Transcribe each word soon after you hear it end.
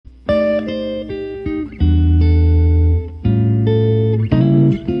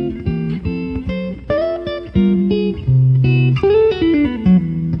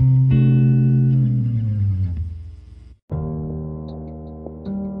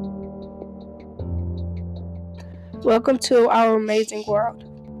Welcome to our amazing world.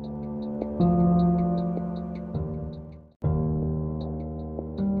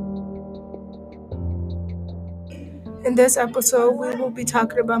 In this episode, we will be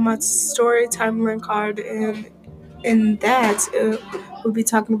talking about my story timeline card, and in that, we'll be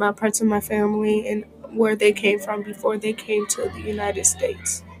talking about parts of my family and where they came from before they came to the United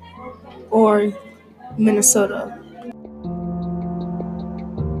States or Minnesota.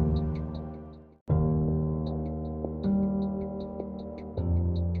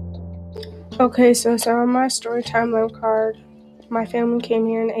 Okay, so on my story timeline card, my family came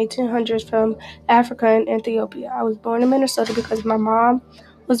here in the 1800s from Africa and Ethiopia. I was born in Minnesota because my mom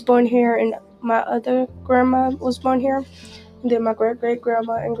was born here and my other grandma was born here. And then my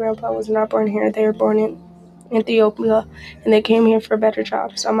great-great-grandma and grandpa was not born here. They were born in Ethiopia and they came here for better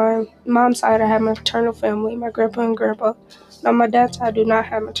jobs. On my mom's side, I have maternal family, my grandpa and grandpa. On my dad's side, I do not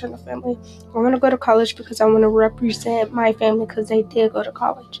have maternal family. I want to go to college because I want to represent my family because they did go to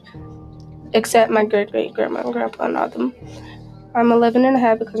college. Except my great-great-grandma and grandpa and all them. I'm 11 and a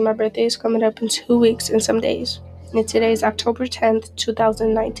half because my birthday is coming up in 2 weeks and some days. And today is October 10th,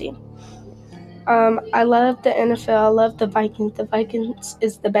 2019. I love the NFL. I love the Vikings. The Vikings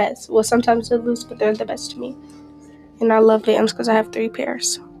is the best. Well, sometimes they lose, but they're the best to me. And I love Vans because I have 3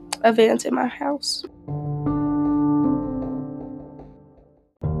 pairs of Vans in my house.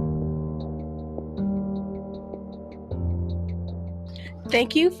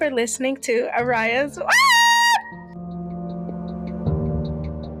 Thank you for listening to Araya's